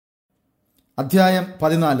അധ്യായം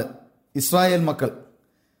 14. ഇസ്രായേൽ മക്കൾ.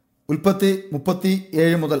 ഉൽപ്പത്തി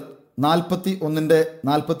 37 മുതൽ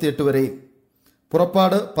 41-48 വരെയും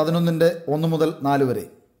പുറപ്പാട് 11-1 മുതൽ 4 വരെ.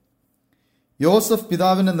 യോസഫ്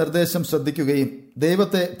പിതാവിൻ്റെ നിർദ്ദേശം ശ്രദ്ധിക്കുകയും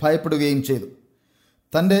ദൈവത്തെ ഭയപ്പെടുകയും ചെയ്തു.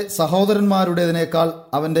 തൻ്റെ സഹോദരന്മാരുടേതിനേക്കാൾ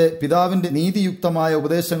അവൻ്റെ പിതാവിൻ്റെ നീതിയുക്തമായ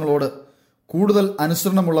ഉപദേശങ്ങളോട് കൂടുതൽ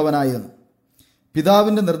അനുസരണമുള്ളവനായിരുന്നു.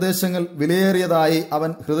 പിതാവിൻ്റെ നിർദ്ദേശങ്ങൾ വിലയേറിയതായി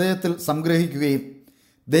അവൻ ഹൃദയത്തിൽ സംഗ്രഹിക്കുകയും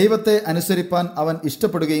ദൈവത്തെ അനുസരിപ്പാൻ അവൻ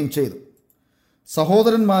ഇഷ്ടപ്പെടുകയും ചെയ്തു.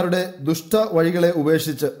 സഹോദരന്മാരുടെ ദുഷ്ട വഴികളെ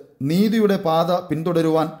ഉപേക്ഷിച്ച് നീതിയുടെ പാത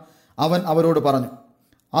പിന്തുടരുവാൻ അവൻ അവരോട് പറഞ്ഞു.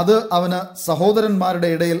 അത് അവന് സഹോദരന്മാരുടെ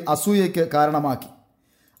ഇടയിൽ അസൂയയ്ക്ക് കാരണമാക്കി.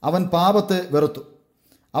 അവൻ പാപത്തെ വെറുത്തു.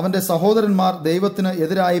 അവൻ്റെ സഹോദരന്മാർ ദൈവത്തിന്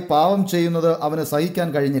എതിരായി പാപം ചെയ്യുന്നത് അവന് സഹിക്കാൻ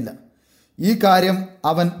കഴിഞ്ഞില്ല. ഈ കാര്യം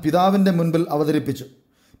അവൻ പിതാവിൻ്റെ മുൻപിൽ അവതരിപ്പിച്ചു.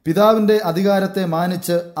 പിതാവിൻ്റെ അധികാരത്തെ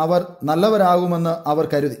മാനിച്ച് അവർ നല്ലവരാകുമെന്ന് അവർ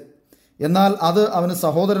കരുതി. എന്നാൽ അത് അവന്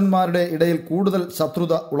സഹോദരന്മാരുടെ ഇടയിൽ കൂടുതൽ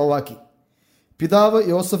ശത്രുത ഉളവാക്കി. പിതാവ്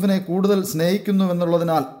യോസഫിനെ കൂടുതൽ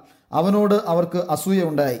സ്നേഹിക്കുന്നുവെന്നുള്ളതിനാൽ അവനോട് അവർക്ക് അസൂയ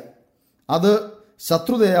ഉണ്ടായി. അത്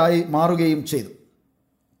ശത്രുതയായി മാറുകയും ചെയ്തു.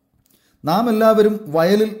 നാം എല്ലാവരും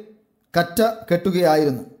വയലിൽ കറ്റ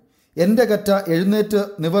കെട്ടുകയായിരുന്നു. എൻ്റെ കറ്റ എഴുന്നേറ്റ്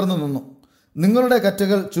നിവർന്നു നിന്നു. നിങ്ങളുടെ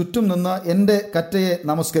കറ്റകൾ ചുറ്റും നിന്ന് എൻ്റെ കറ്റയെ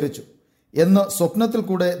നമസ്കരിച്ചു എന്ന് സ്വപ്നത്തിൽ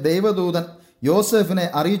കൂടെ ദൈവദൂതൻ യോസേഫിനെ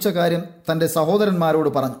അറിയിച്ച കാര്യം തൻ്റെ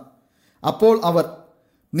സഹോദരന്മാരോട് പറഞ്ഞു. അപ്പോൾ അവർ,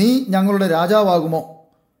 നീ ഞങ്ങളുടെ രാജാവാകുമോ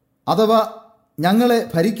അഥവാ ഞങ്ങളെ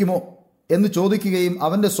ഭരിക്കുമോ എന്ന് ചോദിക്കുകയും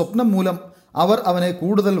അവൻ്റെ സ്വപ്നം മൂലം അവർ അവനെ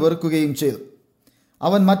കൂടുതൽ വെറുക്കുകയും ചെയ്തു.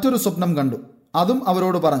 അവൻ മറ്റൊരു സ്വപ്നം കണ്ടു. അതും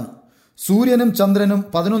അവരോട് പറഞ്ഞു, സൂര്യനും ചന്ദ്രനും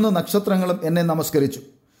 11 നക്ഷത്രങ്ങളും എന്നെ നമസ്കരിച്ചു.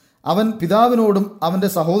 അവൻ പിതാവിനോടും അവൻ്റെ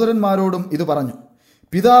സഹോദരന്മാരോടും ഇത് പറഞ്ഞു.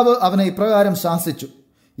 പിതാവ് അവനെ ഇപ്രകാരം ശാസിച്ചു,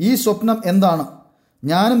 ഈ സ്വപ്നം എന്താണ്?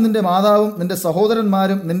 ഞാനും നിന്റെ മാതാവും നിന്റെ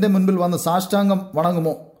സഹോദരന്മാരും നിന്റെ മുൻപിൽ വന്ന് സാഷ്ടാംഗം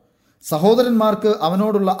വണങ്ങുമോ? സഹോദരന്മാർക്ക്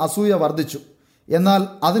അവനോടുള്ള അസൂയ വർദ്ധിച്ചു. എന്നാൽ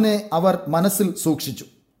അതിനെ അവർ മനസ്സിൽ സൂക്ഷിച്ചു.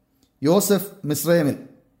 യോസഫ് മിസ്രയീമിൽ.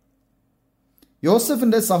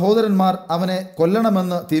 യോസഫിൻ്റെ സഹോദരന്മാർ അവനെ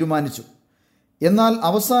കൊല്ലണമെന്ന് തീരുമാനിച്ചു. എന്നാൽ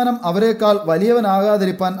അവസാനം അവരെക്കാൾ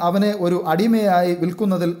വലിയവനാകാതിരിപ്പാൻ അവനെ ഒരു അടിമയായി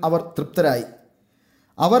വിൽക്കുന്നതിൽ അവർ തൃപ്തരായി.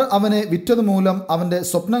 അവർ അവനെ വിറ്റതുമൂലം അവൻ്റെ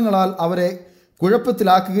സ്വപ്നങ്ങളാൽ അവരെ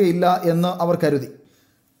കുഴപ്പത്തിലാക്കുകയില്ല എന്ന് അവർ കരുതി.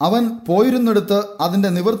 അവൻ പോയിരുന്നിടത്ത് അതിൻ്റെ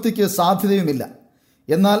നിവൃത്തിക്ക് സാധ്യതയുമില്ല.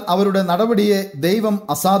 എന്നാൽ അവരുടെ നടപടിയെ ദൈവം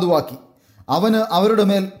അസാധുവാക്കി. അവന് അവരുടെ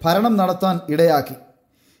മേൽ ഭരണം നടത്താൻ ഇടയാക്കി.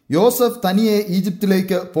 യോസഫ് തനിയെ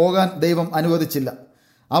ഈജിപ്തിലേക്ക് പോകാൻ ദൈവം അനുവദിച്ചില്ല.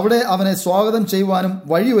 അവിടെ അവനെ സ്വാഗതം ചെയ്യുവാനും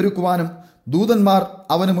വഴിയൊരുക്കുവാനും ദൂതന്മാർ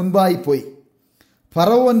അവന് മുൻപായി പോയി.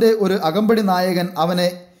 ഫറവോന്റെ ഒരു അകമ്പടി നായകൻ അവനെ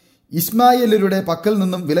ഇസ്മായേല്യരുടെ പക്കൽ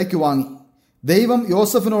നിന്നും വിലയ്ക്ക് വാങ്ങി. ദൈവം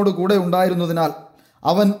യോസഫിനോട് കൂടെ ഉണ്ടായിരുന്നതിനാൽ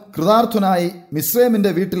അവൻ കൃതാർത്ഥനായി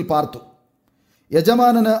മിസ്രയീമിൻ്റെ വീട്ടിൽ പാർത്തു.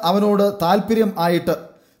 യജമാനന് അവനോട് താൽപ്പര്യം ആയിട്ട്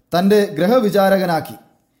തൻ്റെ ഗൃഹവിചാരകനാക്കി.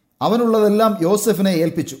 അവനുള്ളതെല്ലാം യോസഫിനെ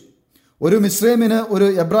ഏൽപ്പിച്ചു. ഒരു മിസ്രയീമിന് ഒരു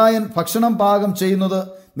എബ്രായൻ ഭക്ഷണം പാകം ചെയ്യുന്നത്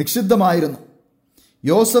നിഷിദ്ധമായിരുന്നു.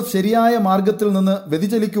 യോസഫ് ശരിയായ മാർഗത്തിൽ നിന്ന്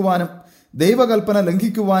വ്യതിചലിക്കുവാനും ദൈവകൽപ്പന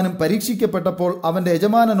ലംഘിക്കുവാനും പരീക്ഷിക്കപ്പെട്ടപ്പോൾ അവൻ്റെ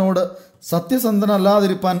യജമാനനോട്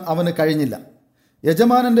സത്യസന്ധനല്ലാതിരിപ്പാൻ അവന് കഴിഞ്ഞില്ല.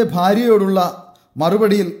 യജമാനൻ്റെ ഭാര്യയോടുള്ള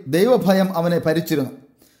മറുപടിയിൽ ദൈവഭയം അവനെ ഭരിച്ചിരുന്നു.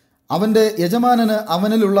 അവൻ്റെ യജമാനന്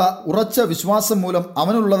അവനിലുള്ള ഉറച്ച വിശ്വാസം മൂലം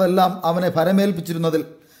അവനുള്ളതെല്ലാം അവനെ ഭരമേൽപ്പിച്ചിരുന്നതിൽ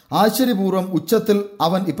ആശ്ചര്യപൂർവ്വം ഉച്ചത്തിൽ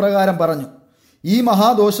അവൻ ഇപ്രകാരം പറഞ്ഞു, ഈ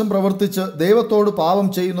മഹാദോഷം പ്രവർത്തിച്ച് ദൈവത്തോട് പാപം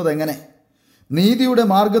ചെയ്യുന്നത് എങ്ങനെ? നീതിയുടെ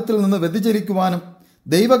മാർഗത്തിൽ നിന്ന് വ്യതിചലിക്കുവാനും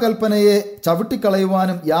ദൈവകൽപ്പനയെ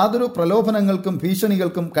ചവിട്ടിക്കളയുവാനും യാതൊരു പ്രലോഭനങ്ങൾക്കും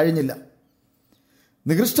ഭീഷണികൾക്കും കഴിഞ്ഞില്ല.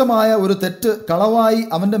 നികൃഷ്ടമായ ഒരു തെറ്റ് കളവായി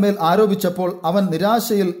അവൻ്റെ മേൽ ആരോപിച്ചപ്പോൾ അവൻ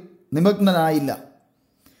നിരാശയിൽ നിമഗ്നനായില്ല.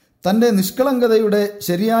 തൻ്റെ നിഷ്കളങ്കതയുടെ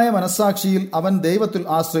ശരിയായ മനസ്സാക്ഷിയിൽ അവൻ ദൈവത്തിൽ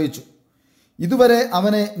ആശ്രയിച്ചു. ഇതുവരെ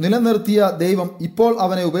അവനെ നിലനിർത്തിയ ദൈവം ഇപ്പോൾ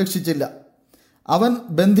അവനെ ഉപേക്ഷിച്ചില്ല. അവൻ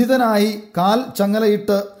ബന്ധിതനായി കാൽ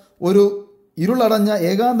ചങ്ങലയിട്ട് ഒരു ഇരുളടഞ്ഞ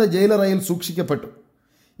ഏകാന്ത ജയിലറയിൽ സൂക്ഷിക്കപ്പെട്ടു.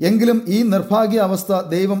 എങ്കിലും ഈ നിർഭാഗ്യ അവസ്ഥ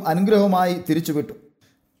ദൈവം അനുഗ്രഹമായി തിരിച്ചുവിട്ടു.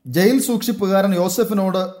 ജയിൽ സൂക്ഷിപ്പുകാരൻ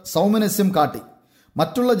യോസഫിനോട് സൗമനസ്യം കാട്ടി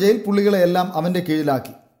മറ്റുള്ള ജയിൽ പുള്ളികളെയെല്ലാം അവൻ്റെ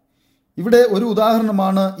കീഴിലാക്കി. ഇവിടെ ഒരു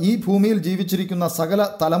ഉദാഹരണമാണ് ഈ ഭൂമിയിൽ ജീവിച്ചിരിക്കുന്ന സകല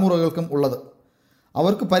തലമുറകൾക്കും ഉള്ളത്.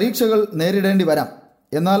 അവർക്ക് പരീക്ഷകൾ നേരിടേണ്ടി വരാം.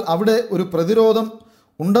 എന്നാൽ അവിടെ ഒരു പ്രതിരോധം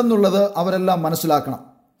ഉണ്ടെന്നുള്ളത് അവരെല്ലാം മനസ്സിലാക്കണം.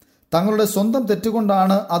 തങ്ങളുടെ സ്വന്തം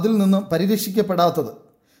തെറ്റുകൊണ്ടാണ് അതിൽ നിന്ന് പരിരക്ഷിക്കപ്പെടാത്തത്.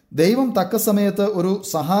 ദൈവം തക്ക സമയത്ത് ഒരു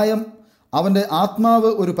സഹായം, അവൻ്റെ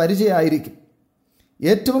ആത്മാവ് ഒരു പരിചയമായിരിക്കും.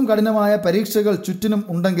 ഏറ്റവും കഠിനമായ പരീക്ഷകൾ ചുറ്റിനും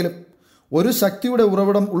ഉണ്ടെങ്കിലും ഒരു ശക്തിയുടെ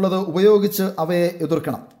ഉറവിടം ഉള്ളത് ഉപയോഗിച്ച് അവയെ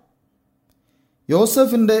എതിർക്കണം.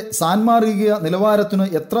 യോസഫിൻ്റെ സാൻമാർഗിക നിലവാരത്തിന്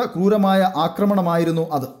എത്ര ക്രൂരമായ ആക്രമണമായിരുന്നു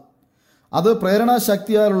അത്. അത്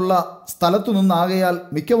പ്രേരണാശക്തിയാലുള്ള സ്ഥലത്തു നിന്നാകയാൽ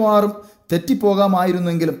മിക്കവാറും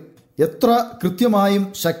തെറ്റിപ്പോകാമായിരുന്നെങ്കിലും എത്ര കൃത്യമായും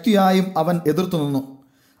ശക്തിയായും അവൻ എതിർത്തു നിന്നു.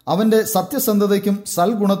 അവൻ്റെ സത്യസന്ധതയ്ക്കും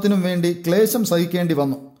സൽഗുണത്തിനും വേണ്ടി ക്ലേശം സഹിക്കേണ്ടി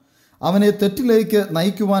വന്നു. അവനെ തെറ്റിലേക്ക്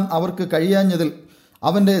നയിക്കുവാൻ അവർക്ക് കഴിയാഞ്ഞതിൽ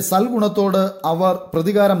അവൻ്റെ സൽഗുണത്തോട് അവർ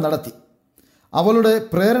പ്രതികാരം നടത്തി. അവളുടെ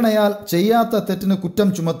പ്രേരണയാൽ ചെയ്യാത്ത തെറ്റിന് കുറ്റം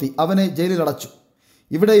ചുമത്തി അവനെ ജയിലിലടച്ചു.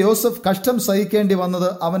 ഇവിടെ യോസഫ് കഷ്ടം സഹിക്കേണ്ടി വന്നത്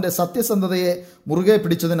അവൻ്റെ സത്യസന്ധതയെ മുറുകെ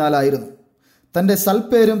പിടിച്ചതിനാലായിരുന്നു. തൻ്റെ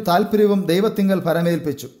സൽപ്പേരും താൽപ്പര്യവും ദൈവത്തിങ്കൽ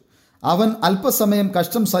പരമേൽപ്പിച്ചു. അവൻ അല്പസമയം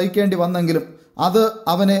കഷ്ടം സഹിക്കേണ്ടി വന്നെങ്കിലും അത്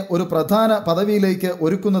അവനെ ഒരു പ്രധാന പദവിയിലേക്ക്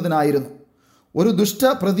ഒരുക്കുന്നതിനായിരുന്നു. ഒരു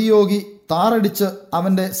ദുഷ്ട പ്രതിയോഗി താറടിച്ച്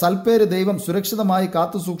അവൻ്റെ സൽപ്പേര് ദൈവം സുരക്ഷിതമായി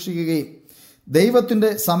കാത്തുസൂക്ഷിക്കുകയും ദൈവത്തിൻ്റെ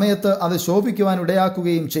സമയത്ത് അത് ശോഭിക്കുവാൻ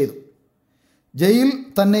ഇടയാക്കുകയും ചെയ്തു. ജയിൽ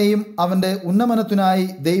തന്നെയും അവൻ്റെ ഉന്നമനത്തിനായി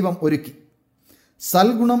ദൈവം ഒരുക്കി.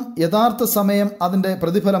 സൽഗുണം യഥാർത്ഥ സമയം അതിൻ്റെ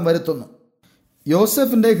പ്രതിഫലം വരുത്തുന്നു.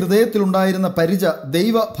 യോസെഫിൻ്റെ ഹൃദയത്തിലുണ്ടായിരുന്ന പരിച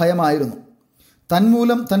ദൈവ ഭയമായിരുന്നു.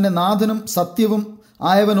 തന്മൂലം തൻ്റെ നാഥനും സത്യവും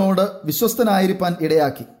ആയവനോട് വിശ്വസ്തനായിരിക്കാൻ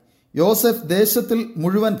ഇടയാക്കി. യോസെഫ് ദേശത്തിൽ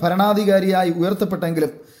മുഴുവൻ ഭരണാധികാരിയായി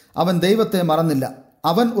ഉയർത്തപ്പെട്ടെങ്കിലും അവൻ ദൈവത്തെ മറന്നില്ല.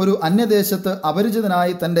 അവൻ ഒരു അന്യദേശത്ത്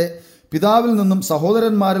അപരിചിതനായി തൻ്റെ പിതാവിൽ നിന്നും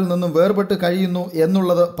സഹോദരന്മാരിൽ നിന്നും വേർപെട്ട് കഴിയുന്നു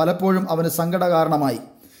എന്നുള്ളത് പലപ്പോഴും അവന് സങ്കടകാരണമായി.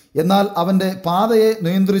 എന്നാൽ അവൻ്റെ പാതയെ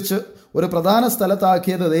നിയന്ത്രിച്ച് ഒരു പ്രധാന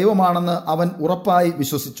സ്ഥലത്താക്കിയത് ദൈവമാണെന്ന് അവൻ ഉറപ്പായി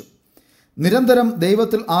വിശ്വസിച്ചു. നിരന്തരം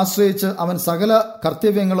ദൈവത്തിൽ ആശ്രയിച്ച് അവൻ സകല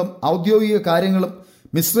കർത്തവ്യങ്ങളും ഔദ്യോഗിക കാര്യങ്ങളും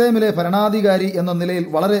മിസ്രൈമിലെ ഭരണാധികാരി എന്ന നിലയിൽ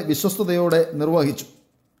വളരെ വിശ്വസ്തയോടെ നിർവഹിച്ചു.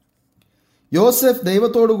 യോസെഫ്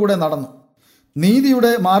ദൈവത്തോടുകൂടെ നടന്നു.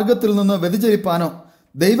 നീതിയുടെ മാർഗത്തിൽ നിന്ന് വ്യതിചലിപ്പാനോ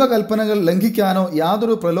ദൈവകൽപ്പനകൾ ലംഘിക്കാനോ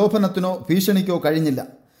യാതൊരു പ്രലോഭനത്തിനോ ഭീഷണിക്കോ കഴിഞ്ഞില്ല.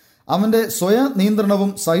 അവൻ്റെ സ്വയം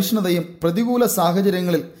നിയന്ത്രണവും സഹിഷ്ണുതയും പ്രതികൂല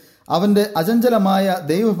സാഹചര്യങ്ങളിൽ അവൻ്റെ അചഞ്ചലമായ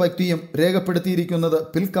ദൈവഭക്തിയും രേഖപ്പെടുത്തിയിരിക്കുന്നത്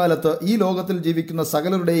പിൽക്കാലത്ത് ഈ ലോകത്തിൽ ജീവിക്കുന്ന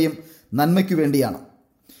സകലരുടെയും നന്മയ്ക്കു വേണ്ടിയാണ്.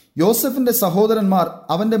 യോസെഫിൻ്റെ സഹോദരന്മാർ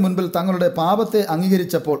അവൻ്റെ മുൻപിൽ തങ്ങളുടെ പാപത്തെ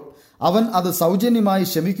അംഗീകരിച്ചപ്പോൾ അവൻ അത് സൗജന്യമായി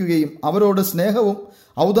ക്ഷമിക്കുകയും അവരോട് സ്നേഹവും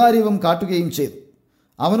ഔദാര്യവും കാട്ടുകയും ചെയ്തു.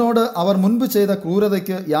 അവനോട് അവർ മുൻപ് ചെയ്ത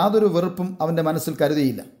ക്രൂരതയ്ക്ക് യാതൊരു വെറുപ്പും അവൻ്റെ മനസ്സിൽ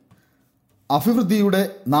കരുതിയില്ല. അഭിവൃദ്ധിയുടെ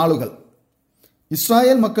നാളുകൾ.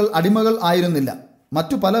 ഇസ്രായേൽ മക്കൾ അടിമകൾ ആയിരുന്നില്ല.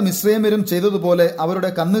 മറ്റു പല മിസ്രൈമ്യരും ചെയ്തതുപോലെ അവരുടെ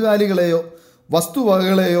കന്നുകാലികളെയോ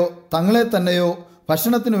വസ്തുവകകളെയോ തങ്ങളെ തന്നെയോ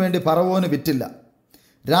ഭക്ഷണത്തിനു വേണ്ടി ഫറവോന് വിറ്റില്ല.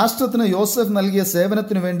 രാഷ്ട്രത്തിന് യോസെഫ് നൽകിയ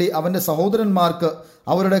സേവനത്തിനു വേണ്ടി അവൻ്റെ സഹോദരന്മാർക്ക്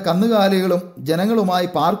അവരുടെ കന്നുകാലികളും ജനങ്ങളുമായി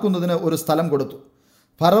പാർക്കുന്നതിന് ഒരു സ്ഥലം കൊടുത്തു.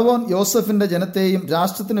 ഫറവോൻ യോസെഫിൻ്റെ ജനത്തെയും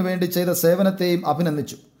രാഷ്ട്രത്തിനു വേണ്ടി ചെയ്ത സേവനത്തെയും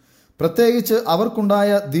അഭിനന്ദിച്ചു. പ്രത്യേകിച്ച്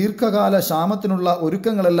അവർക്കുണ്ടായ ദീർഘകാല ക്ഷാമത്തിനുള്ള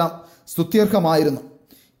ഒരുക്കങ്ങളെല്ലാം സ്തുത്യർഹമായിരുന്നു.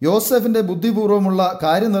 യോസെഫിൻ്റെ ബുദ്ധിപൂർവമുള്ള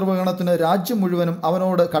കാര്യനിർവഹണത്തിന് രാജ്യം മുഴുവനും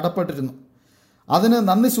അവനോട് കടപ്പെട്ടിരുന്നു. അതിന്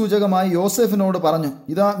നന്ദി സൂചകമായി യോസെഫിനോട് പറഞ്ഞു,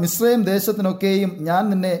 ഇതാ മിസ്രൈം ദേശത്തിനൊക്കെയും ഞാൻ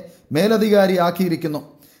നിന്നെ മേലധികാരിയാക്കിയിരിക്കുന്നു.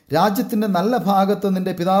 രാജ്യത്തിൻ്റെ നല്ല ഭാഗത്ത്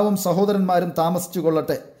നിന്റെ പിതാവും സഹോദരന്മാരും താമസിച്ചു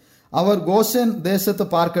കൊള്ളട്ടെ. അവർ ഗോശേൻ ദേശത്ത്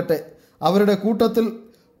പാർക്കട്ടെ. അവരുടെ കൂട്ടത്തിൽ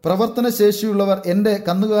പ്രവർത്തനശേഷിയുള്ളവർ എൻ്റെ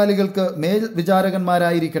കന്നുകാലികൾക്ക് മേൽ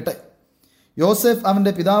വിചാരകന്മാരായിരിക്കട്ടെ. യോസെഫ്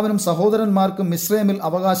അവൻ്റെ പിതാവിനും സഹോദരന്മാർക്കും മിസ്രൈമിൽ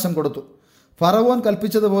അവകാശം കൊടുത്തു. ഫറവോൻ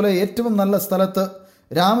കൽപ്പിച്ചതുപോലെ ഏറ്റവും നല്ല സ്ഥലത്ത്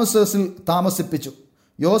രാമസേസിൽ താമസിപ്പിച്ചു.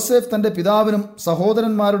 യോസെഫ് തൻ്റെ പിതാവിനും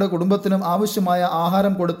സഹോദരന്മാരുടെ കുടുംബത്തിനും ആവശ്യമായ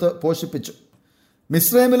ആഹാരം കൊടുത്ത് പോഷിപ്പിച്ചു.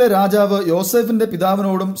 മിസ്രൈമിലെ രാജാവ് യോസെഫിൻ്റെ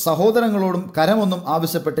പിതാവിനോടും സഹോദരങ്ങളോടും കരമൊന്നും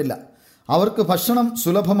ആവശ്യപ്പെട്ടില്ല. അവർക്ക് ഭക്ഷണം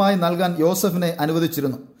സുലഭമായി നൽകാൻ യോസെഫിനെ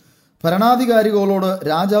അനുവദിച്ചിരുന്നു. ഭരണാധികാരികളോട്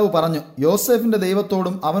രാജാവ് പറഞ്ഞു, യോസെഫിൻ്റെ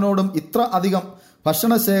ദൈവത്തോടും അവനോടും ഇത്ര അധികം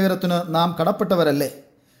ഭക്ഷണശേഖരത്തിന് നാം കടപ്പെട്ടവരല്ലേ?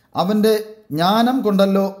 അവൻ്റെ ജ്ഞാനം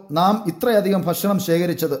കൊണ്ടല്ലോ നാം ഇത്രയധികം ഭക്ഷണം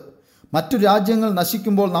ശേഖരിച്ചത്. മറ്റു രാജ്യങ്ങൾ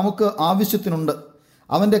നശിക്കുമ്പോൾ നമുക്ക് ആവശ്യത്തിനുണ്ട്.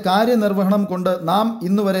 അവൻ്റെ കാര്യനിർവഹണം കൊണ്ട് നാം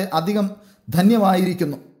ഇന്നുവരെ അധികം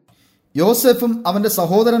ധന്യമായിരിക്കുന്നു. യോസെഫും അവൻ്റെ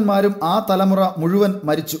സഹോദരന്മാരും ആ തലമുറ മുഴുവൻ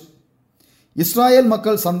മരിച്ചു. ഇസ്രായേൽ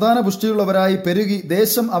മക്കൾ സന്താനപുഷ്ടിയുള്ളവരായി പെരുകി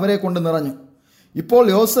ദേശം അവരെ കൊണ്ട് നിറഞ്ഞു. ഇപ്പോൾ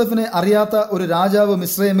യോസെഫിനെ അറിയാത്ത ഒരു രാജാവ്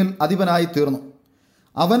മിസ്രൈമിൽ അധിപനായി തീർന്നു.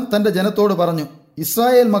 അവൻ തൻ്റെ ജനത്തോട് പറഞ്ഞു,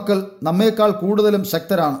 ഇസ്രായേൽ മക്കൾ നമ്മേക്കാൾ കൂടുതലും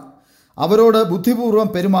ശക്തരാണ്. അവരോട് ബുദ്ധിപൂർവം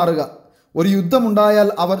പെരുമാറുക. ഒരു യുദ്ധമുണ്ടായാൽ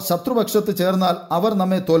അവർ ശത്രുപക്ഷത്ത് ചേർന്നാൽ അവർ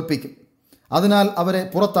നമ്മെ തോൽപ്പിക്കും. അതിനാൽ അവരെ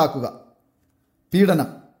പുറത്താക്കുക. പീഡനം.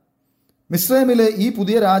 മിസ്രൈമിലെ ഈ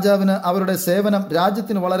പുതിയ രാജാവിന് അവരുടെ സേവനം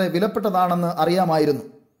രാജ്യത്തിന് വളരെ വിലപ്പെട്ടതാണെന്ന് അറിയാമായിരുന്നു.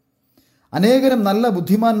 അനേകരും നല്ല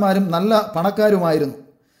ബുദ്ധിമാന്മാരും നല്ല പണക്കാരുമായിരുന്നു.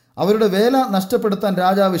 അവരുടെ വേല നഷ്ടപ്പെടുത്താൻ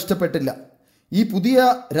രാജാവ് ഇഷ്ടപ്പെട്ടില്ല. ഈ പുതിയ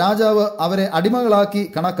രാജാവ് അവരെ അടിമകളാക്കി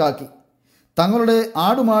കണക്കാക്കി. തങ്ങളുടെ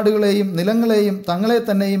ആടുമാടുകളെയും നിലങ്ങളെയും തങ്ങളെ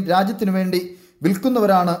തന്നെയും രാജ്യത്തിനു വേണ്ടി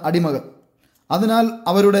വിൽക്കുന്നവരാണ് അടിമകൾ. അതിനാൽ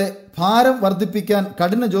അവരുടെ ഭാരം വർദ്ധിപ്പിക്കാൻ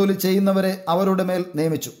കഠിന ജോലി ചെയ്യുന്നവരെ അവരുടെ മേൽ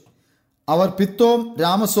നിയമിച്ചു. അവർ പിത്തോം,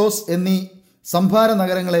 രാമസോസ് എന്നീ സംഭാര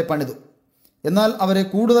നഗരങ്ങളെ പണിതു. എന്നാൽ അവരെ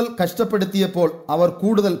കൂടുതൽ കഷ്ടപ്പെടുത്തിയപ്പോൾ അവർ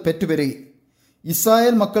കൂടുതൽ പെറ്റുപെരുകി.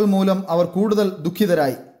 ഇസ്രായേൽ മക്കൾ മൂലം അവർ കൂടുതൽ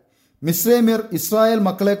ദുഃഖിതരായി. മിസ്രൈമ്യർ ഇസ്രായേൽ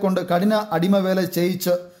മക്കളെ കൊണ്ട് കഠിന അടിമവേല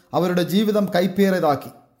ചെയ്യിച്ച് അവരുടെ ജീവിതം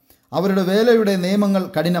കൈപ്പേറിയതാക്കി. അവരുടെ വേലയുടെ നിയമങ്ങൾ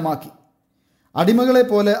കഠിനമാക്കി.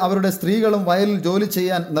 അടിമകളെപ്പോലെ അവരുടെ സ്ത്രീകളും വയലിൽ ജോലി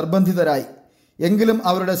ചെയ്യാൻ നിർബന്ധിതരായി. എങ്കിലും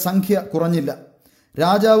അവരുടെ സംഖ്യ കുറഞ്ഞില്ല.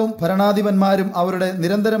 രാജാവും ഭരണാധിപന്മാരും അവരുടെ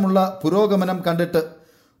നിരന്തരമുള്ള പുരോഗമനം കണ്ടിട്ട്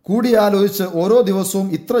കൂടിയാലോചിച്ച് ഓരോ ദിവസവും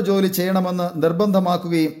ഇത്ര ജോലി ചെയ്യണമെന്ന്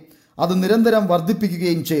നിർബന്ധമാക്കുകയും അത് നിരന്തരം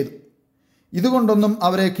വർദ്ധിപ്പിക്കുകയും ചെയ്തു. ഇതുകൊണ്ടൊന്നും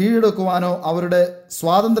അവരെ കീഴടക്കുവാനോ അവരുടെ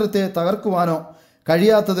സ്വാതന്ത്ര്യത്തെ തകർക്കുവാനോ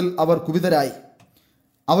കഴിയാത്തതിൽ അവർ കുപിതരായി.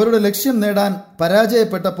 അവരുടെ ലക്ഷ്യം നേടാൻ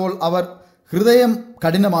പരാജയപ്പെട്ടപ്പോൾ അവർ ഹൃദയം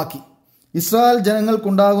കഠിനമാക്കി. ഇസ്രായേൽ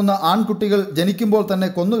ജനങ്ങൾക്കുണ്ടാകുന്ന ആൺകുട്ടികൾ ജനിക്കുമ്പോൾ തന്നെ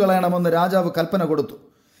കൊന്നുകളയണമെന്ന് രാജാവ് കൽപ്പന കൊടുത്തു.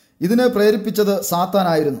 ഇതിനെ പ്രേരിപ്പിച്ചത്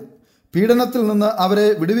സാത്താനായിരുന്നു. പീഡനത്തിൽ നിന്ന് അവരെ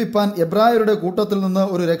വിടുവിപ്പാൻ എബ്രായരുടെ കൂട്ടത്തിൽ നിന്ന്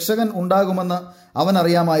ഒരു രക്ഷകൻ ഉണ്ടാകുമെന്ന് അവൻ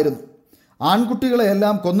അറിയാമായിരുന്നു.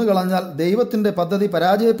 ആൺകുട്ടികളെയെല്ലാം കൊന്നുകളഞ്ഞാൽ ദൈവത്തിൻ്റെ പദ്ധതി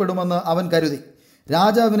പരാജയപ്പെടുമെന്ന് അവൻ കരുതി.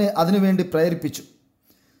 രാജാവിനെ അതിനുവേണ്ടി പ്രേരിപ്പിച്ചു.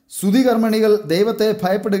 സ്തുതികർമ്മിണികൾ ദൈവത്തെ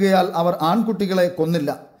ഭയപ്പെടുകയാൽ അവർ ആൺകുട്ടികളെ കൊന്നില്ല.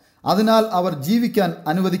 അതിനാൽ അവർ ജീവിക്കാൻ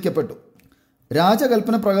അനുവദിക്കപ്പെട്ടു.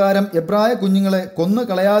 രാജകൽപ്പന പ്രകാരം എബ്രായ കുഞ്ഞുങ്ങളെ കൊന്നു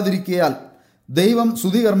കളയാതിരിക്കയാൽ ദൈവം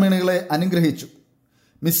സ്തുതികർമ്മിണികളെ അനുഗ്രഹിച്ചു.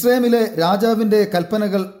 മിസ്രൈമിലെ രാജാവിൻ്റെ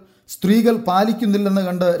കൽപ്പനകൾ സ്ത്രീകൾ പാലിക്കുന്നില്ലെന്ന്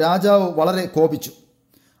കണ്ട് രാജാവ് വളരെ കോപിച്ചു.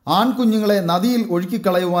 ആൺകുഞ്ഞുങ്ങളെ നദിയിൽ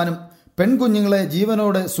ഒഴുക്കിക്കളയുവാനും പെൺകുഞ്ഞുങ്ങളെ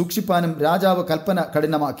ജീവനോടെ സൂക്ഷിപ്പാനും രാജാവ് കൽപ്പന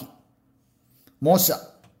കഠിനമാക്കി. മോശ.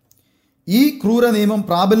 ഈ ക്രൂര നിയമം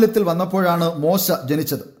പ്രാബല്യത്തിൽ വന്നപ്പോഴാണ് മോശ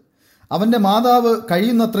ജനിച്ചത്. അവൻ്റെ മാതാവ്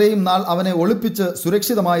കഴിയുന്നത്രയും നാൾ അവനെ ഒളിപ്പിച്ച്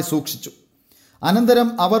സുരക്ഷിതമായി സൂക്ഷിച്ചു. അനന്തരം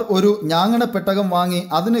അവർ ഒരു ഞാങ്ങണ പെട്ടകം വാങ്ങി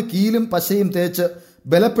അതിന് കീലും പശയും തേച്ച്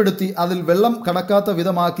ബലപ്പെടുത്തി അതിൽ വെള്ളം കടക്കാത്ത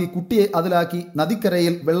വിധമാക്കി കുട്ടിയെ അതിലാക്കി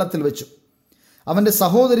നദിക്കരയിൽ വെള്ളത്തിൽ വെച്ചു. അവൻ്റെ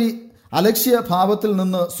സഹോദരി അലക്ഷ്യ ഭാവത്തിൽ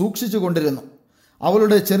നിന്ന് സൂക്ഷിച്ചു കൊണ്ടിരുന്നു.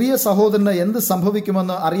 അവളുടെ ചെറിയ സഹോദരന് എന്ത്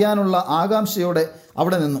സംഭവിക്കുമെന്ന് അറിയാനുള്ള ആകാംക്ഷയോടെ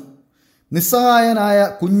അവിടെ നിന്നു. നിസ്സഹായനായ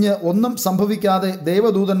കുഞ്ഞ് ഒന്നും സംഭവിക്കാതെ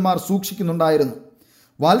ദേവദൂതന്മാർ സൂക്ഷിക്കുന്നുണ്ടായിരുന്നു.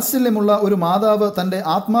 വാത്സല്യമുള്ള ഒരു മാതാവ് തൻ്റെ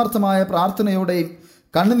ആത്മാർത്ഥമായ പ്രാർത്ഥനയോടെയും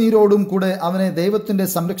കണ്ണുനീരോടും കൂടെ അവനെ ദൈവത്തിൻ്റെ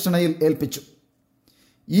സംരക്ഷണയിൽ ഏൽപ്പിച്ചു.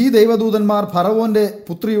 ഈ ദൈവദൂതന്മാർ ഫറവോന്റെ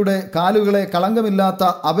പുത്രിയുടെ കാലുകളെ കളങ്കമില്ലാത്ത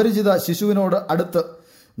അപരിചിത ശിശുവിനോട് അടുത്ത്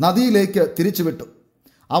നദിയിലേക്ക് തിരിച്ചുവിട്ടു.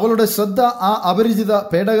 അവളുടെ ശ്രദ്ധ ആ അപരിചിത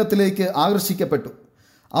പേടകത്തിലേക്ക് ആകർഷിക്കപ്പെട്ടു.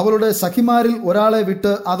 അവളുടെ സഖിമാരിൽ ഒരാളെ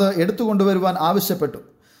വിട്ട് അത് എടുത്തുകൊണ്ടുവരുവാൻ ആവശ്യപ്പെട്ടു.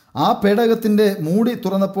 ആ പേടകത്തിൻ്റെ മൂടി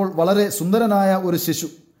തുറന്നപ്പോൾ വളരെ സുന്ദരനായ ഒരു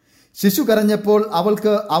ശിശു കരഞ്ഞപ്പോൾ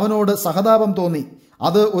അവൾക്ക് അവനോട് സഹതാപം തോന്നി.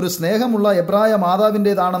 അത് ഒരു സ്നേഹമുള്ള എബ്രായ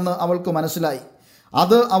മാതാവിൻ്റേതാണെന്ന് അവൾക്ക് മനസ്സിലായി.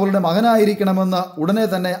 അത് അവളുടെ മകനായിരിക്കണമെന്ന് ഉടനെ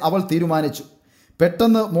തന്നെ അവൾ തീരുമാനിച്ചു.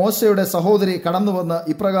 പെട്ടെന്ന് മോശയുടെ സഹോദരി കടന്നുവന്ന്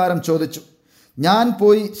ഇപ്രകാരം ചോദിച്ചു: ഞാൻ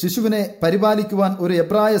പോയി ശിശുവിനെ പരിപാലിക്കുവാൻ ഒരു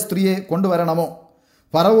എബ്രായ സ്ത്രീയെ കൊണ്ടുവരണമോ?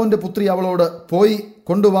 ഫറവോന്റെ പുത്രി അവളോട് പോയി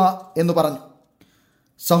കൊണ്ടുവാ എന്ന് പറഞ്ഞു.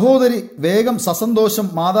 സഹോദരി വേഗം സസന്തോഷം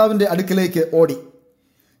മാതാവിൻ്റെ അടുക്കിലേക്ക് ഓടി.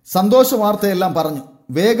 സന്തോഷ വാർത്തയെല്ലാം പറഞ്ഞു.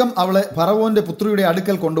 വേഗം അവളെ ഫറവോന്റെ പുത്രിയുടെ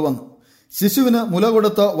അടുക്കൽ കൊണ്ടുവന്നു. ശിശുവിന് മുല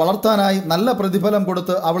കൊടുത്ത് വളർത്താനായി നല്ല പ്രതിഫലം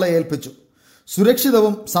കൊടുത്ത് അവളെ ഏൽപ്പിച്ചു.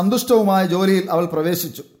 സുരക്ഷിതവും സന്തുഷ്ടവുമായ ജോലിയിൽ അവൾ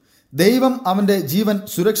പ്രവേശിച്ചു. ദൈവം അവൻ്റെ ജീവൻ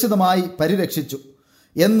സുരക്ഷിതമായി പരിരക്ഷിച്ചു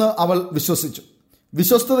എന്ന് അവൾ വിശ്വസിച്ചു.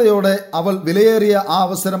 വിശ്വസ്തയോടെ അവൾ വിലയേറിയ ആ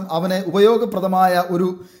അവസരം അവനെ ഉപയോഗപ്രദമായ ഒരു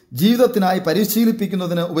ജീവിതത്തിനായി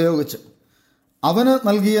പരിശീലിപ്പിക്കുന്നതിന് ഉപയോഗിച്ചു. അവന്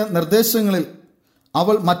നൽകിയ നിർദ്ദേശങ്ങളിൽ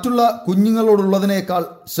അവൾ മറ്റുള്ള കുഞ്ഞുങ്ങളോടുള്ളതിനേക്കാൾ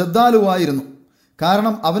ശ്രദ്ധാലുവായിരുന്നു.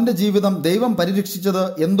 കാരണം അവൻ്റെ ജീവിതം ദൈവം പരിരക്ഷിച്ചത്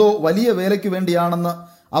എന്തോ വലിയ വേലയ്ക്ക് വേണ്ടിയാണെന്ന്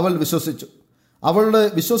അവൾ വിശ്വസിച്ചു. അവളുടെ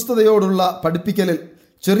വിശ്വസ്തയോടുള്ള പഠിപ്പിക്കലിൽ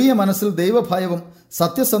ചെറിയ മനസ്സിൽ ദൈവഭയവും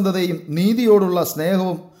സത്യസന്ധതയും നീതിയോടുള്ള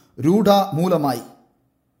സ്നേഹവും രൂഢമൂലമായി.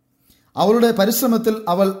 അവളുടെ പരിശ്രമത്തിൽ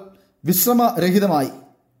അവൾ വിശ്രമരഹിതമായി.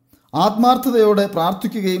 ആത്മാർത്ഥതയോടെ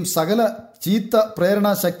പ്രാർത്ഥിക്കുകയും സകല ചീത്ത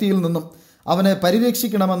പ്രേരണാശക്തിയിൽ നിന്നും അവനെ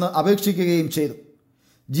പരിരക്ഷിക്കണമെന്ന് അപേക്ഷിക്കുകയും ചെയ്തു.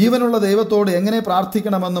 ജീവനുള്ള ദൈവത്തോട് എങ്ങനെ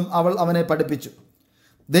പ്രാർത്ഥിക്കണമെന്നും അവൾ അവനെ പഠിപ്പിച്ചു.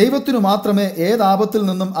 ദൈവത്തിനു മാത്രമേ ഏതാപത്തിൽ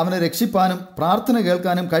നിന്നും അവനെ രക്ഷിപ്പാനും പ്രാർത്ഥന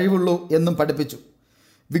കേൾക്കാനും കഴിവുള്ളൂ എന്നും പഠിപ്പിച്ചു.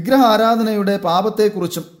 വിഗ്രഹ ആരാധനയുടെ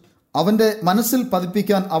പാപത്തെക്കുറിച്ചും അവൻ്റെ മനസ്സിൽ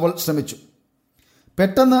പതിപ്പിക്കാൻ അവൾ ശ്രമിച്ചു.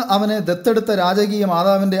 പെട്ടെന്ന് അവനെ ദത്തെടുത്ത രാജകീയ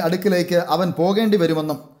മാതാവിൻ്റെ അടുക്കിലേക്ക് അവൻ പോകേണ്ടി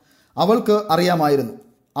വരുമെന്നും അവൾക്ക് അറിയാമായിരുന്നു.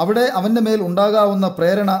 അവിടെ അവൻ്റെ മേൽ ഉണ്ടാകാവുന്ന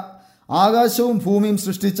പ്രേരണ ആകാശവും ഭൂമിയും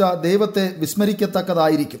സൃഷ്ടിച്ച ദൈവത്തെ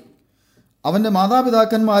വിസ്മരിക്കത്തക്കതായിരിക്കും. അവൻ്റെ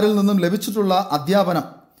മാതാപിതാക്കന്മാരിൽ നിന്നും ലഭിച്ചിട്ടുള്ള അധ്യാപനം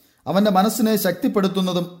അവൻ്റെ മനസ്സിനെ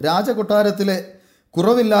ശക്തിപ്പെടുത്തുന്നതും രാജകൊട്ടാരത്തിലെ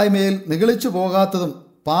കുറവില്ലായ്മയിൽ നിഗളിച്ചു പോകാത്തതും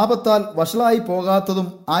പാപത്താൽ വഷളായി പോകാത്തതും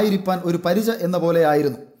ആയിരിക്കാൻ ഒരു പരിച എന്ന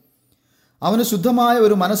പോലെയായിരുന്നു. അവന് ശുദ്ധമായ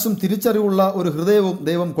ഒരു മനസ്സും തിരിച്ചറിവുള്ള ഒരു ഹൃദയവും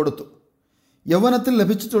ദൈവം കൊടുത്തു. യൗവനത്തിൽ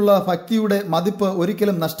ലഭിച്ചിട്ടുള്ള ഭക്തിയുടെ മതിപ്പ്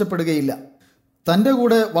ഒരിക്കലും നഷ്ടപ്പെടുകയില്ല. തൻ്റെ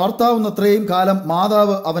കൂടെ വളർത്താവുന്നത്രയും കാലം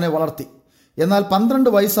മാതാവ് അവനെ വളർത്തി. എന്നാൽ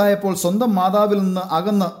 12 വയസ്സായപ്പോൾ സ്വന്തം മാതാവിൽ നിന്ന്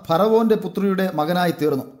അകന്ന് ഫറവോന്റെ പുത്രിയുടെ മകനായി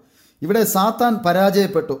തീർന്നു. ഇവിടെ സാത്താൻ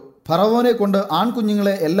പരാജയപ്പെട്ടു. ഫറവോനെ കൊണ്ട്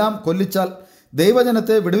ആൺകുഞ്ഞുങ്ങളെ എല്ലാം കൊല്ലിച്ചാൽ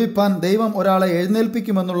ദൈവജനത്തെ വിടുവിപ്പാൻ ദൈവം ഒരാളെ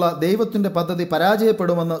എഴുന്നേൽപ്പിക്കുമെന്നുള്ള ദൈവത്തിൻ്റെ പദ്ധതി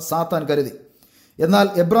പരാജയപ്പെടുമെന്ന് സാത്താൻ കരുതി. എന്നാൽ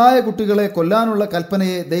എബ്രായ കുട്ടികളെ കൊല്ലാനുള്ള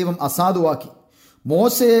കൽപ്പനയെ ദൈവം അസാധുവാക്കി.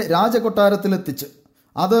 മോശയെ രാജകൊട്ടാരത്തിലെത്തിച്ച്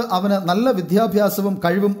അത് അവന് നല്ല വിദ്യാഭ്യാസവും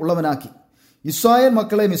കഴിവും ഉള്ളവനാക്കി. ഇസ്രായേൽ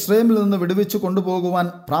മക്കളെ മിസ്രൈമിൽ നിന്ന് വിടുവിച്ചു കൊണ്ടുപോകുവാൻ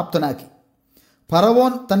പ്രാപ്തനാക്കി.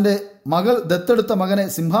 ഫറവോൻ തൻ്റെ മകൾ ദത്തെടുത്ത മകനെ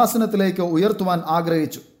സിംഹാസനത്തിലേക്ക് ഉയർത്തുവാൻ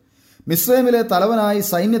ആഗ്രഹിച്ചു. മിസ്രൈമിലെ തലവനായി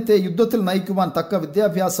സൈന്യത്തെ യുദ്ധത്തിൽ നയിക്കുവാൻ തക്ക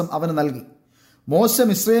വിദ്യാഭ്യാസം അവന് നൽകി. മോശ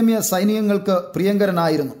മിസ്രൈമ്യ സൈന്യങ്ങൾക്ക്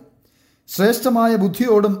പ്രിയങ്കരനായിരുന്നു. ശ്രേഷ്ഠമായ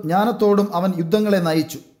ബുദ്ധിയോടും ജ്ഞാനത്തോടും അവൻ യുദ്ധങ്ങളെ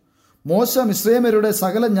നയിച്ചു. മോശ മിസ്രൈമ്യരുടെ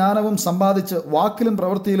സകല ജ്ഞാനവും സമ്പാദിച്ച് വാക്കിലും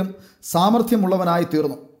പ്രവൃത്തിയിലും സാമർഥ്യമുള്ളവനായി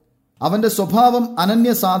തീർന്നു. അവൻ്റെ സ്വഭാവം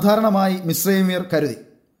അനന്യസാധാരണമായി മിസ്രൈമ്യർ കരുതി.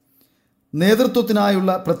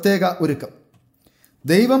 നേതൃത്വത്തിനായുള്ള പ്രത്യേക ഒരുക്കം.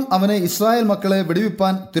 ദൈവം അവനെ ഇസ്രായേൽ മക്കളെ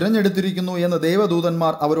വിടുവിപ്പാൻ തിരഞ്ഞെടുത്തിരിക്കുന്നു എന്ന്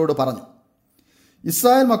ദൈവദൂതന്മാർ അവരോട് പറഞ്ഞു.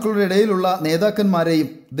 ഇസ്രായേൽ മക്കളുടെ ഇടയിലുള്ള നേതാക്കന്മാരെയും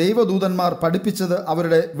ദൈവദൂതന്മാർ പഠിപ്പിച്ചത്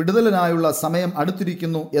അവരുടെ വിടുതലിനായുള്ള സമയം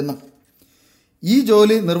അടുത്തിരിക്കുന്നു എന്നും ഈ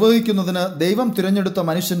ജോലി നിർവഹിക്കുന്നതിന് ദൈവം തിരഞ്ഞെടുത്ത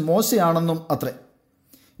മനുഷ്യൻ മോശയാണെന്നും അത്രേ.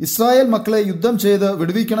 ഇസ്രായേൽ മക്കളെ യുദ്ധം ചെയ്ത്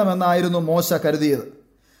വിടുവിക്കണമെന്നായിരുന്നു മോശ കരുതിയത്.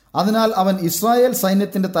 അതിനാൽ അവൻ ഇസ്രായേൽ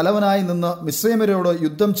സൈന്യത്തിൻ്റെ തലവനായി നിന്ന് മിസ്രൈമ്യരോട്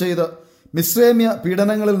യുദ്ധം ചെയ്ത് മിസ്രൈമ്യ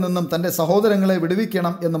പീഡനങ്ങളിൽ നിന്നും തൻ്റെ സഹോദരങ്ങളെ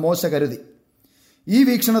വിടുവിക്കണം എന്ന് മോശ കരുതി. ഈ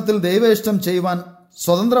വീക്ഷണത്തിൽ ദൈവേഷ്ടം ചെയ്യുവാൻ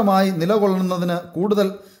സ്വതന്ത്രമായി നിലകൊള്ളുന്നതിന് കൂടുതൽ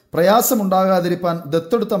പ്രയാസമുണ്ടാകാതിരിപ്പാൻ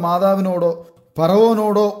ദത്തെടുത്ത മാതാവിനോടോ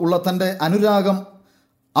ഫറവോനോടോ ഉള്ള തൻ്റെ അനുരാഗം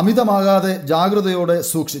അമിതമാകാതെ ജാഗ്രതയോടെ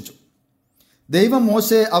സൂക്ഷിച്ചു. ദൈവം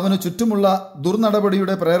മോശയെ അവനു ചുറ്റുമുള്ള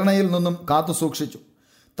ദുർനടപടിയുടെ പ്രേരണയിൽ നിന്നും കാത്തു സൂക്ഷിച്ചു.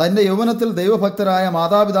 തൻ്റെ യൗവനത്തിൽ ദൈവഭക്തരായ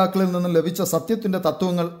മാതാപിതാക്കളിൽ നിന്നും ലഭിച്ച സത്യത്തിൻ്റെ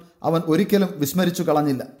തത്വങ്ങൾ അവൻ ഒരിക്കലും വിസ്മരിച്ചു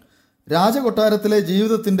കളഞ്ഞില്ല. രാജകൊട്ടാരത്തിലെ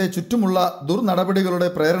ജീവിതത്തിൻ്റെ ചുറ്റുമുള്ള ദുർനടപടികളുടെ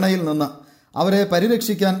പ്രേരണയിൽ നിന്ന് അവരെ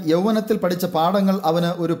പരിരക്ഷിക്കാൻ യൗവനത്തിൽ പഠിച്ച പാഠങ്ങൾ അവന്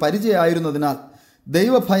ഒരു പരിചയമായിരുന്നതിനാൽ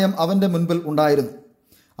ദൈവഭയം അവൻ്റെ മുൻപിൽ ഉണ്ടായിരുന്നു.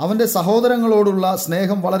 അവൻ്റെ സഹോദരങ്ങളോടുള്ള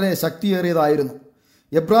സ്നേഹം വളരെ ശക്തിയേറിയതായിരുന്നു.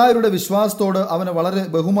 എബ്രായരുടെ വിശ്വാസത്തോട് അവന് വളരെ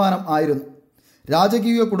ബഹുമാനം ആയിരുന്നു.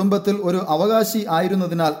 രാജകീയ കുടുംബത്തിൽ ഒരു അവകാശി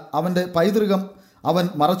ആയിരുന്നതിനാൽ അവൻ്റെ പൈതൃകം അവൻ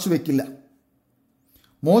മറച്ചുവെക്കില്ല.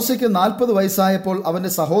 മോശയ്ക്ക് 40 വയസ്സായപ്പോൾ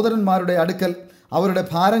അവൻ്റെ സഹോദരന്മാരുടെ അടുക്കൽ അവരുടെ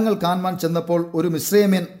ഭാരങ്ങൾ കാണുവാൻ ചെന്നപ്പോൾ ഒരു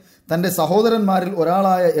മിസ്രൈമ്യൻ തൻ്റെ സഹോദരന്മാരിൽ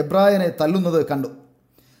ഒരാളായ എബ്രായനെ തല്ലുന്നത് കണ്ടു.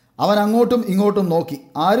 അവൻ അങ്ങോട്ടും ഇങ്ങോട്ടും നോക്കി.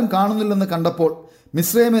 ആരും കാണുന്നില്ലെന്ന് കണ്ടപ്പോൾ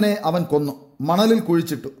മിസ്രൈമ്യനെ അവൻ കൊന്നു, മണലിൽ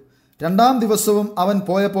കുഴിച്ചിട്ടു. 2-ാം ദിവസവും അവൻ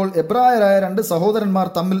പോയപ്പോൾ എബ്രായരായ 2 സഹോദരന്മാർ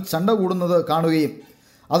തമ്മിൽ ചണ്ട കൂടുന്നത് കാണുകയും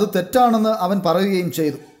അത് തെറ്റാണെന്ന് അവൻ പറയുകയും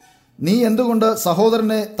ചെയ്തു. നീ എന്തുകൊണ്ട്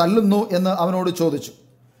സഹോദരനെ തല്ലുന്നു എന്ന് അവനോട് ചോദിച്ചു.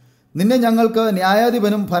 നിന്നെ ഞങ്ങൾക്ക്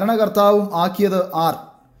ന്യായാധിപനും ഭരണകർത്താവും ആക്കിയത് ആർ?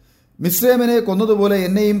 മിസ്രൈമിനെ കൊന്നതുപോലെ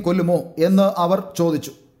എന്നെയും കൊല്ലുമോ എന്ന് അവർ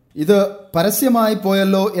ചോദിച്ചു. ഇത് പരസ്യമായി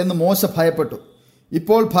പോയല്ലോ എന്ന് മോശ ഭയപ്പെട്ടു.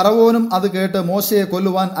 ഇപ്പോൾ ഫറവോനും അത് കേട്ട് മോശയെ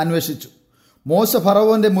കൊല്ലുവാൻ അന്വേഷിച്ചു. മോശ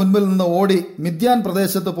ഫറവോന്റെ മുൻപിൽ നിന്ന് ഓടി മിദ്യാൻ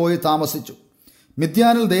പ്രദേശത്ത് പോയി താമസിച്ചു.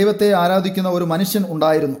 മിദ്യാനിൽ ദൈവത്തെ ആരാധിക്കുന്ന ഒരു മനുഷ്യൻ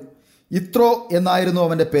ഉണ്ടായിരുന്നു. ഇത്രോ എന്നായിരുന്നു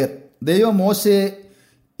അവൻ്റെ പേർ. ദൈവം മോശയെ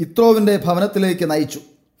ഇത്രോവിൻ്റെ ഭവനത്തിലേക്ക് നയിച്ചു.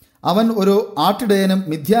 അവൻ ഒരു ആട്ടിടയനും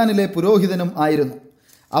മിദ്യാനിലെ പുരോഹിതനും ആയിരുന്നു.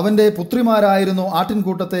 അവൻ്റെ പുത്രിമാരായിരുന്നു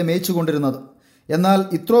ആട്ടിൻകൂട്ടത്തെ മേയിച്ചുകൊണ്ടിരുന്നത്. എന്നാൽ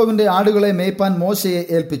ഇത്രോവിൻ്റെ ആടുകളെ മേയ്പ്പാൻ മോശയെ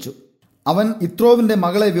ഏൽപ്പിച്ചു. അവൻ ഇത്രോവിൻ്റെ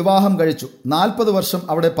മകളെ വിവാഹം കഴിച്ചു. 40 വർഷം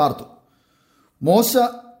അവിടെ പാർത്തു. മോശ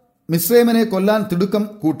മിസ്രൈമിനെ കൊല്ലാൻ തിടുക്കം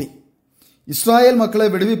കൂട്ടി. ഇസ്രായേൽ മക്കളെ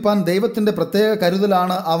വിടുവിപ്പാൻ ദൈവത്തിൻ്റെ പ്രത്യേക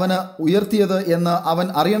കരുതലാണ് അവന് ഉയർത്തിയത് എന്ന് അവൻ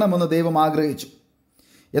അറിയണമെന്ന് ദൈവം ആഗ്രഹിച്ചു.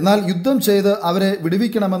 എന്നാൽ യുദ്ധം ചെയ്ത് അവരെ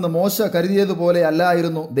വിടുവിക്കണമെന്ന് മോശ കരുതിയതുപോലെ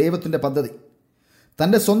അല്ലായിരുന്നു ദൈവത്തിൻ്റെ പദ്ധതി.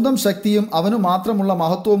 തൻ്റെ സ്വന്തം ശക്തിയും അവനു മാത്രമുള്ള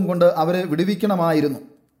മഹത്വവും കൊണ്ട് അവരെ വിടുവിക്കണമായിരുന്നു.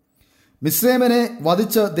 മിസ്രൈമിനെ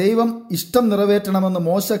വധിച്ച് ദൈവം ഇഷ്ടം നിറവേറ്റണമെന്ന്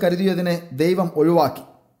മോശ കരുതിയതിനെ ദൈവം ഒഴിവാക്കി.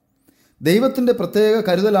 ദൈവത്തിൻ്റെ പ്രത്യേക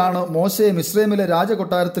കരുതലാണ് മോശയെ മിസ്രൈമിലെ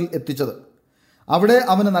രാജകൊട്ടാരത്തിൽ എത്തിച്ചത്. അവിടെ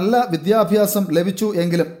അവന് നല്ല വിദ്യാഭ്യാസം ലഭിച്ചു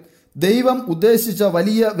എങ്കിലും ദൈവം ഉദ്ദേശിച്ച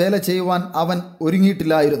വലിയ വേല ചെയ്യുവാൻ അവൻ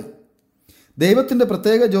ഒരുങ്ങിയിട്ടില്ലായിരുന്നു. ദൈവത്തിൻ്റെ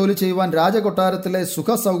പ്രത്യേക ജോലി ചെയ്യുവാൻ രാജകൊട്ടാരത്തിലെ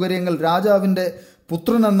സുഖ സൗകര്യങ്ങൾ രാജാവിൻ്റെ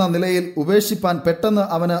പുത്രനെന്ന നിലയിൽ ഉപേക്ഷിപ്പാൻ പെട്ടെന്ന്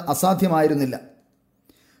അവന് അസാധ്യമായിരുന്നില്ല.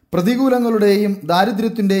 പ്രതികൂലങ്ങളുടെയും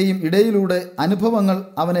ദാരിദ്ര്യത്തിൻ്റെയും ഇടയിലൂടെ അനുഭവങ്ങൾ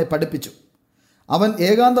അവനെ പഠിപ്പിച്ചു. അവൻ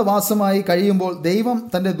ഏകാന്തവാസമായി കഴിയുമ്പോൾ ദൈവം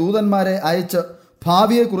തൻ്റെ ദൂതന്മാരെ അയച്ച്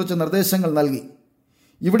ഭാവിയെക്കുറിച്ച് നിർദ്ദേശങ്ങൾ നൽകി.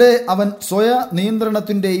 ഇവിടെ അവൻ സ്വയ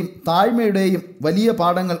നിയന്ത്രണത്തിൻ്റെയും താഴ്മയുടെയും വലിയ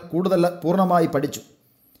പാഠങ്ങൾ കൂടുതൽ പൂർണ്ണമായി പഠിച്ചു.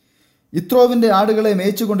 ഇത്രോവിൻ്റെ ആടുകളെ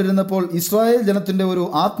മേയിച്ചുകൊണ്ടിരുന്നപ്പോൾ ഇസ്രായേൽ ജനത്തിൻ്റെ ഒരു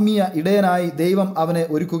ആത്മീയ ഇടയനായി ദൈവം അവനെ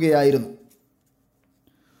ഒരുക്കുകയായിരുന്നു.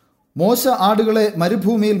 മോശ ആടുകളെ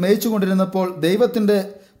മരുഭൂമിയിൽ മേയിച്ചുകൊണ്ടിരുന്നപ്പോൾ ദൈവത്തിൻ്റെ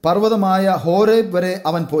പർവ്വതമായ ഹോരേബ് വരെ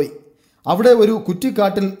അവൻ പോയി. അവിടെ ഒരു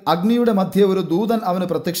കുറ്റിക്കാട്ടിൽ അഗ്നിയുടെ മധ്യേ ഒരു ദൂതൻ അവന്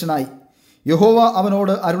പ്രത്യക്ഷനായി. യഹോവ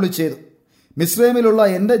അവനോട് അരുളി ചെയ്തു, മിസ്രൈമിലുള്ള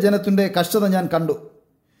എൻ്റെ ജനത്തിൻ്റെ കഷ്ടത ഞാൻ കണ്ടു.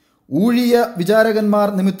 ഊഴിയ വിചാരകന്മാർ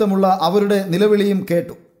നിമിത്തമുള്ള അവരുടെ നിലവിളിയും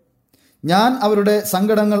കേട്ടു. ഞാൻ അവരുടെ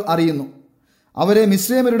സങ്കടങ്ങൾ അറിയുന്നു. അവരെ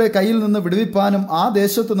മിസ്രൈമ്യരുടെ കയ്യിൽ നിന്ന് വിടുവിപ്പാനും ആ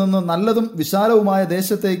ദേശത്തു നിന്ന് നല്ലതും വിശാലവുമായ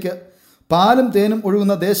ദേശത്തേക്ക്, പാലും തേനും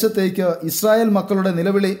ഒഴുകുന്ന ദേശത്തേക്ക് ഇസ്രായേൽ മക്കളുടെ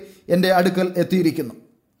നിലവിളി എൻ്റെ അടുക്കൽ എത്തിയിരിക്കുന്നു.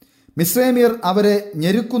 മിസ്രൈമ്യർ അവരെ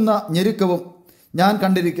ഞെരുക്കുന്ന ഞെരുക്കവും ഞാൻ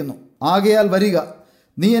കണ്ടിരിക്കുന്നു. ആകയാൽ വരിക,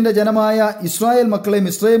 നീ എൻ്റെ ജനമായ ഇസ്രായേൽ മക്കളെ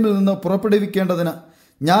മിസ്രൈമിൽ നിന്ന് പുറപ്പെടുവിക്കേണ്ടതിന്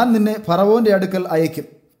ഞാൻ നിന്നെ ഫറവോൻ്റെ അടുക്കൽ അയക്കും.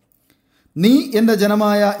 നീ എൻ്റെ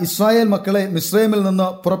ജനമായ ഇസ്രായേൽ മക്കളെ മിസ്രൈമിൽ നിന്ന്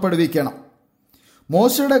പുറപ്പെടുവിക്കണം.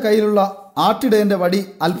 മോശയുടെ കയ്യിലുള്ള ആട്ടിടയൻ്റെ വടി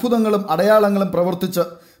അത്ഭുതങ്ങളും അടയാളങ്ങളും പ്രവർത്തിച്ച്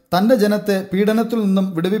തൻ്റെ ജനത്തെ പീഡനത്തിൽ നിന്നും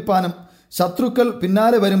വിടുവിപ്പാനും ശത്രുക്കൾ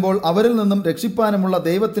പിന്നാലെ വരുമ്പോൾ അവരിൽ നിന്നും രക്ഷിപ്പാനുമുള്ള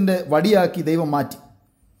ദൈവത്തിൻ്റെ വടിയാക്കി ദൈവം മാറ്റി.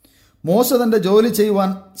 മോശ തൻ്റെ ജോലി ചെയ്യുവാൻ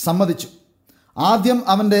സമ്മതിച്ചു. ആദ്യം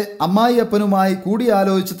അവൻ്റെ അമ്മായിയപ്പനുമായി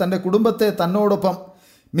കൂടിയാലോചിച്ച് തൻ്റെ കുടുംബത്തെ തന്നോടൊപ്പം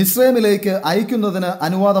മിസ്രൈമിലേക്ക് അയക്കുന്നതിന്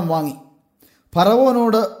അനുവാദം വാങ്ങി.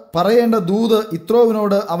 ഫറവോനോട് പറയേണ്ട ദൂത്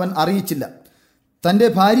യിത്രോവിനോട് അവൻ അറിയിച്ചില്ല. തൻ്റെ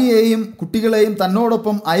ഭാര്യയെയും കുട്ടികളെയും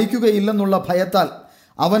തന്നോടൊപ്പം അയക്കുകയില്ലെന്നുള്ള ഭയത്താൽ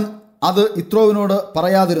അവൻ അത് യിത്രോവിനോട്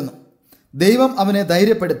പറയാതിരുന്നു. ദൈവം അവനെ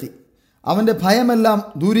ധൈര്യപ്പെടുത്തി. അവൻ്റെ ഭയമെല്ലാം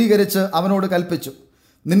ദൂരീകരിച്ച് അവനോട് കൽപ്പിച്ചു,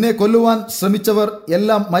 നിന്നെ കൊല്ലുവാൻ ശ്രമിച്ചവർ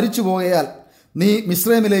എല്ലാം മരിച്ചു പോകയാൽ നീ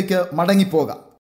മിസ്രൈമിലേക്ക് മടങ്ങിപ്പോക.